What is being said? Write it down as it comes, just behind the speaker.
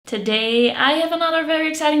Today I have another very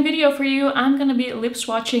exciting video for you. I'm gonna be lip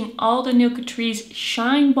swatching all the new Catrice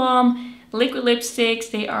Shine Balm liquid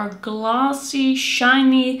lipsticks. They are glossy,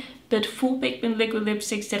 shiny, but full pigment liquid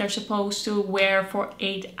lipsticks that are supposed to wear for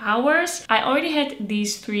 8 hours. I already had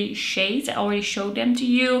these 3 shades. I already showed them to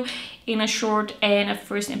you in a short and a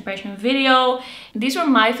first impression video. These were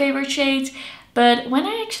my favorite shades. But when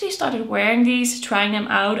I actually started wearing these, trying them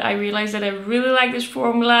out, I realized that I really like this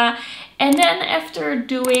formula. And then after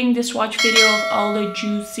doing the swatch video of all the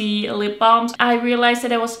juicy lip balms, I realized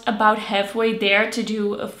that I was about halfway there to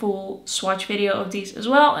do a full swatch video of these as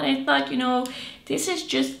well. And I thought, you know, this is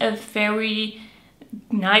just a very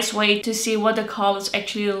nice way to see what the colors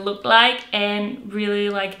actually look like and really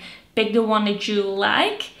like pick the one that you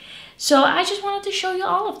like. So I just wanted to show you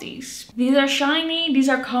all of these. These are shiny, these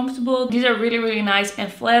are comfortable, these are really, really nice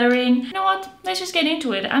and flattering. You know what? Let's just get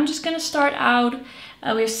into it. I'm just gonna start out.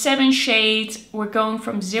 We have 7 shades. We're going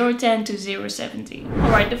from 010 to 070.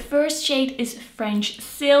 Alright, the first shade is French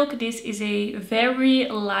Silk. This is a very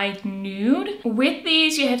light nude. With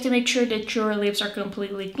these, you have to make sure that your lips are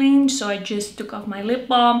completely clean. So I just took off my lip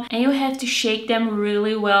balm and you have to shake them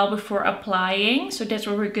really well before applying. So that's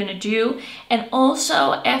what we're gonna do. And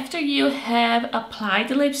also, after you have applied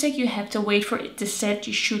the lipstick, you have to wait for it to set.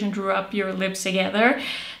 You shouldn't rub your lips together.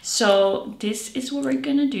 So this is what we're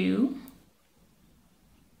gonna do.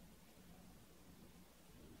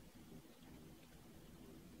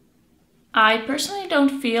 I personally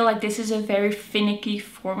don't feel like this is a very finicky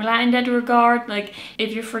formula in that regard. Like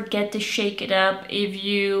if you forget to shake it up, if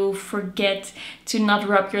you forget to not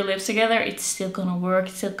rub your lips together, it's still gonna work,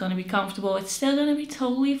 it's still gonna be comfortable, it's still gonna be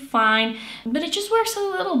totally fine. But it just works a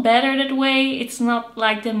little better that way. It's not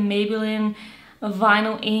like the Maybelline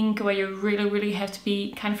vinyl ink where you really have to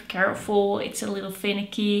be kind of careful. It's a little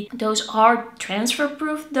finicky. Those are transfer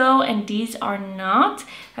proof though, and these are not.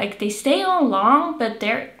 Like they stay on long, but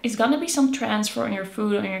there is gonna be some transfer on your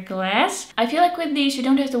food, on your glass. I feel like with these you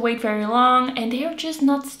don't have to wait very long, and they are just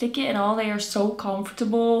not sticky at all. They are so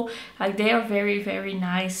comfortable. Like they are very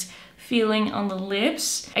nice feeling on the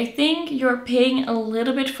lips. I think you're paying a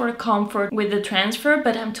little bit for the comfort with the transfer,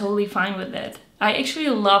 but I'm totally fine with it. I actually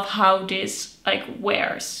love how this like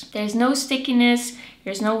wears. There's no stickiness,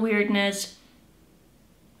 there's no weirdness.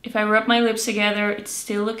 If I rub my lips together, it's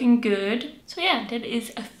still looking good. So yeah, that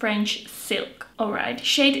is a French Silk. Alright,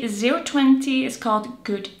 shade 020 is called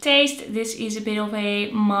Good Taste. This is a bit of a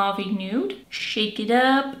mauve nude. Shake it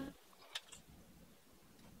up.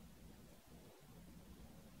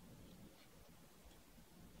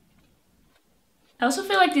 I also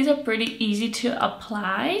feel like these are pretty easy to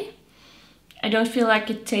apply. I don't feel like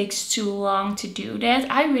it takes too long to do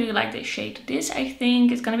that. I really like this shade. This, I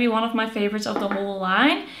think, is going to be one of my favorites of the whole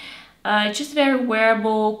line. It's just very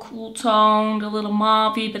wearable, cool toned, a little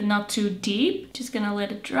mauvey, but not too deep. Just going to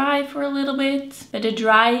let it dry for a little bit. But the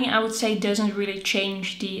drying, I would say, doesn't really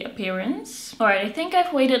change the appearance. Alright, I think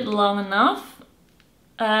I've waited long enough.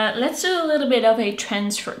 Let's do a little bit of a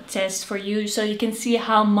transfer test for you so you can see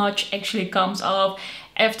how much actually comes off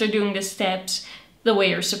after doing the steps the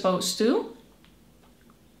way you're supposed to.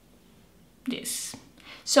 This.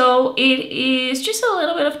 So it is just a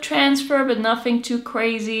little bit of transfer, but nothing too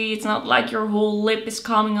crazy. It's not like your whole lip is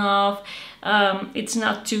coming off. It's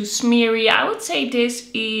not too smeary. I would say this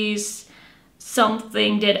is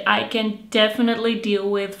something that I can definitely deal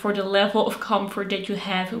with for the level of comfort that you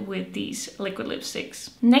have with these liquid lipsticks.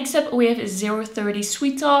 Next up we have 030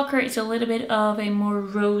 Sweet Talker. It's a little bit of a more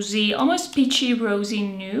rosy, almost peachy rosy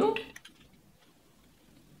nude.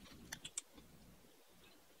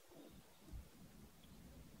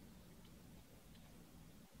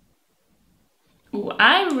 Ooh,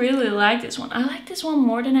 I really like this one. I like this one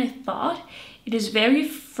more than I thought. It is very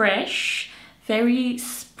fresh, very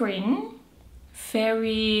spring,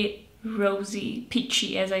 very rosy,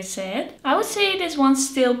 peachy, as I said. I would say this one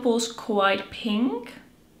still pulls quite pink,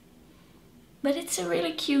 but it's a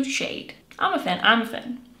really cute shade. I'm a fan, I'm a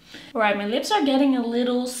fan. Alright, my lips are getting a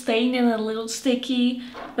little stained and a little sticky,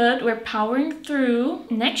 but we're powering through.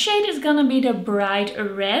 Next shade is gonna be the Bright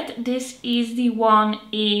Red. This is the one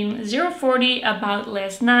in 040 About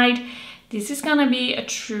Last Night. This is gonna be a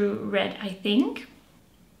true red, I think.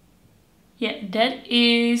 Yeah, that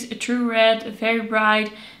is a true red, very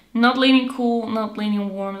bright, not leaning cool, not leaning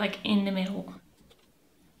warm, like in the middle.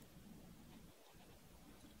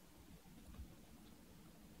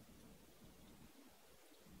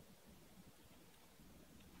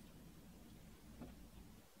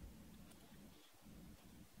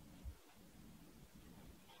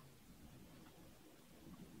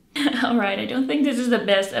 Alright, I don't think this is the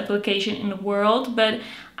best application in the world, but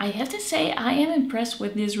I have to say I am impressed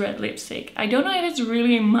with this red lipstick. I don't know if it's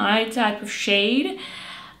really my type of shade,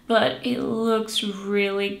 but it looks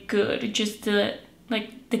really good. Just the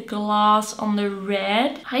gloss on the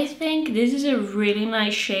red. I think this is a really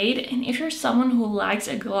nice shade, and if you're someone who likes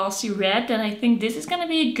a glossy red, then I think this is gonna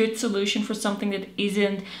be a good solution for something that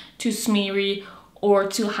isn't too smeary or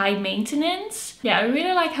too high maintenance. Yeah, I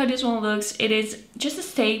really like how this one looks. It is just a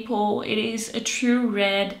staple. It is a true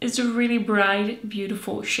red. It's a really bright,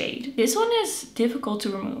 beautiful shade. This one is difficult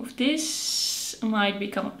to remove. This might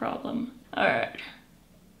become a problem. All right,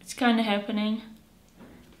 it's kind of happening.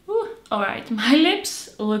 Alright, my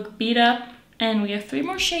lips look beat up and we have 3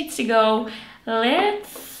 more shades to go. Let's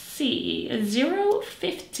see,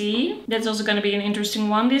 050. That's also going to be an interesting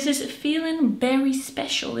one. This is Feeling Berry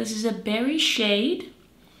Special. This is a berry shade.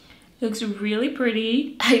 Looks really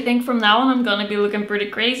pretty. I think from now on I'm going to be looking pretty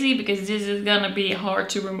crazy because this is going to be hard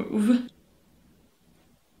to remove.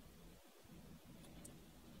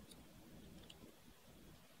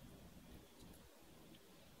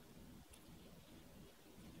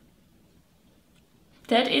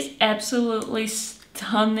 That is absolutely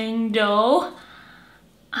stunning though.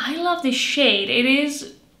 I love this shade. It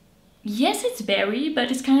is, yes, it's berry,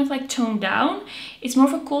 but it's kind of like toned down. It's more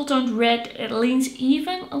of a cool toned red. It leans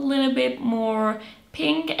even a little bit more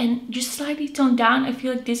pink and just slightly toned down. I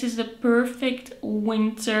feel like this is the perfect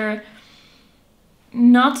winter,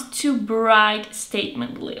 not too bright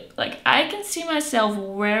statement lip. Like, I can see myself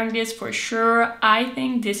wearing this for sure. I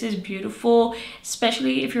think this is beautiful,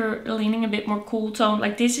 especially if you're leaning a bit more cool tone.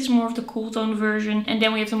 Like, this is more of the cool tone version, and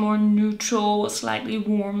then we have the more neutral, slightly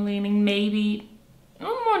warm leaning, maybe a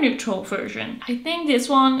more neutral version. I think this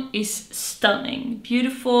one is stunning,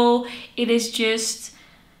 beautiful. It is just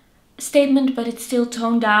statement, but it's still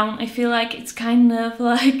toned down. I feel like it's kind of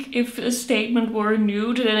like if a statement were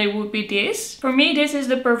nude, then it would be this. For me, this is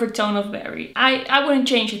the perfect tone of berry. I wouldn't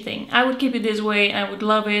change a thing. I would keep it this way. I would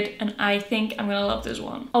love it, and I think I'm gonna love this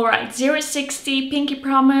one. Alright, 060 Pinky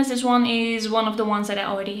Promise. This one is one of the ones that I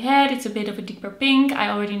already had. It's a bit of a deeper pink. I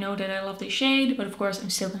already know that I love this shade, but of course I'm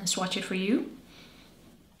still gonna swatch it for you.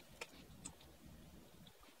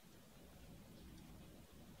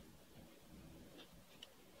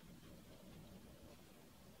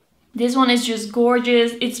 This one is just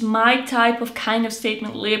gorgeous. It's my type of kind of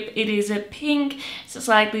statement lip. It is a pink, it's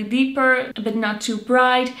slightly deeper, but not too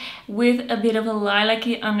bright, with a bit of a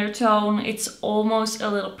lilac-y undertone. It's almost a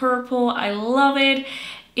little purple. I love it.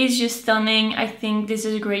 It's just stunning. I think this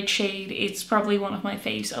is a great shade. It's probably one of my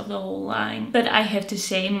faves of the whole line. But I have to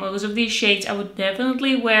say, most of these shades I would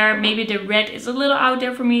definitely wear. Maybe the red is a little out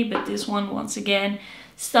there for me, but this one, once again,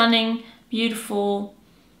 stunning, beautiful.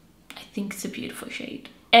 I think it's a beautiful shade.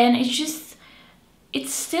 And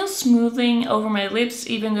it's still smoothing over my lips,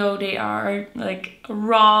 even though they are like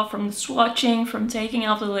raw from the swatching, from taking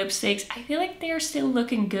off the lipsticks. I feel like they're still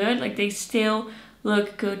looking good. Like, they still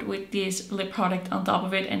look good with this lip product on top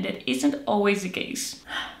of it, and that isn't always the case.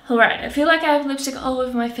 Alright, I feel like I have lipstick all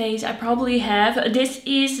over my face. I probably have. This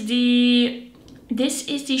is the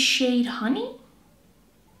shade Honey?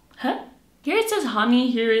 Huh? Here it says Honey,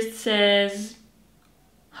 here it says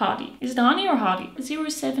Hottie. Is it Honey or Hottie?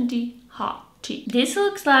 070 Hottie. This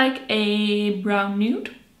looks like a brown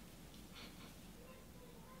nude.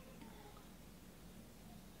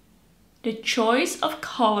 The choice of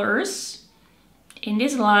colors in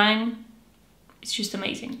this line is just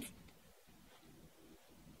amazing.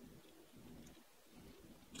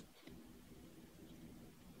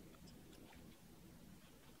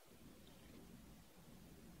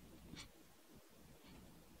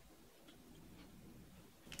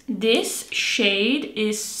 This shade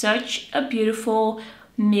is such a beautiful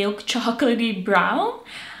milk chocolatey brown.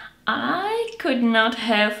 I could not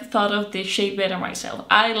have thought of this shade better myself.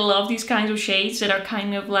 I love these kinds of shades that are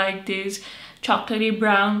kind of like this chocolatey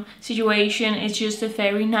brown situation. It's just a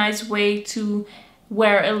very nice way to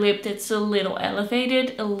wear a lip that's a little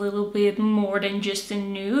elevated, a little bit more than just a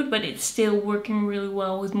nude, but it's still working really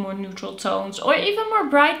well with more neutral tones or even more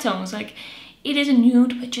bright tones. Like, it is a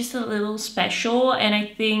nude, but just a little special, and I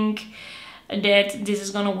think that this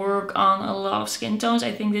is gonna work on a lot of skin tones.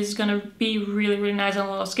 I think this is gonna be really, really nice on a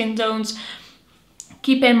lot of skin tones.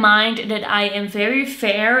 Keep in mind that I am very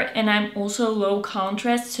fair and I'm also low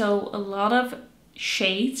contrast, so a lot of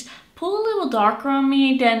shades pull a little darker on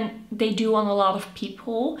me than they do on a lot of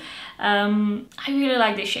people. I really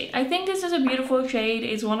like this shade. I think this is a beautiful shade.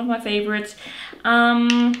 It's one of my favorites.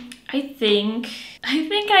 I think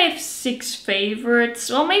I have 6 favorites.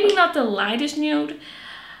 Well, maybe not the lightest nude,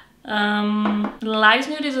 The light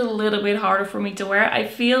nude is a little bit harder for me to wear. I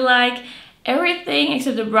feel like everything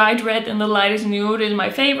except the bright red and the lightest nude is my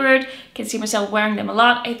favorite. Can see myself wearing them a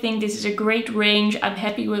lot. I think this is a great range. I'm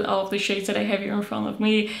happy with all of the shades that I have here in front of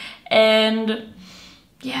me. And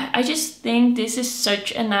yeah, I just think this is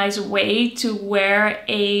such a nice way to wear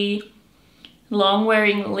a long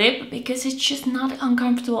wearing lip, because it's just not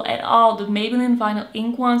uncomfortable at all. The Maybelline Vinyl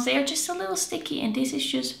Ink ones, they are just a little sticky, and this is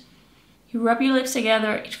just, you rub your lips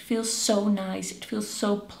together, it feels so nice, it feels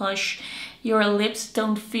so plush. Your lips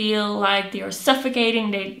don't feel like they are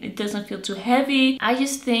suffocating, it doesn't feel too heavy. I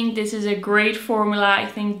just think this is a great formula. I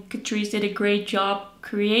think Catrice did a great job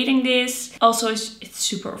creating this. Also, it's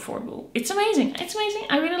super affordable. It's amazing. It's amazing.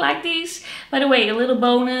 I really like these. By the way, a little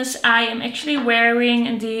bonus. I am actually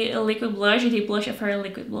wearing the liquid blush, the Blush Affair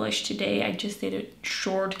liquid blush today. I just did it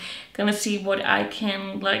short. Gonna see what I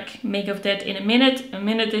can like make of that in a minute. A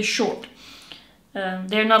minute is short.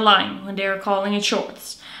 They're not lying when they're calling it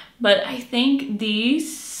shorts. But I think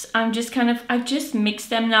these, I've just mixed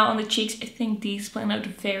them now on the cheeks. I think these blend out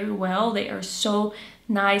very well. They are so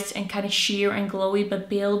nice and kind of sheer and glowy but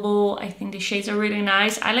buildable. I think the shades are really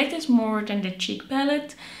nice. I like this more than the cheek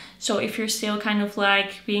palette. So if you're still kind of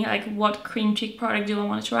like being like, what cream cheek product do I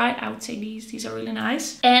want to try? I would say these are really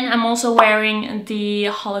nice. And I'm also wearing the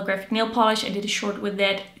holographic nail polish. I did a short with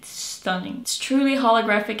that. It's stunning. It's truly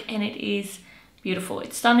holographic and it is beautiful.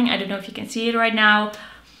 It's stunning. I don't know if you can see it right now,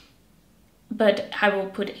 but I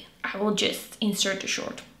will just insert the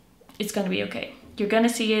short. It's gonna be okay. You're gonna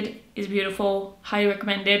see it. It's beautiful. Highly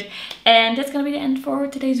recommend it. And that's gonna be the end for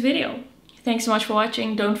today's video. Thanks so much for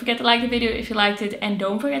watching. Don't forget to like the video if you liked it, and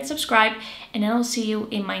don't forget to subscribe, and then I'll see you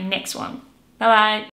in my next one. Bye bye.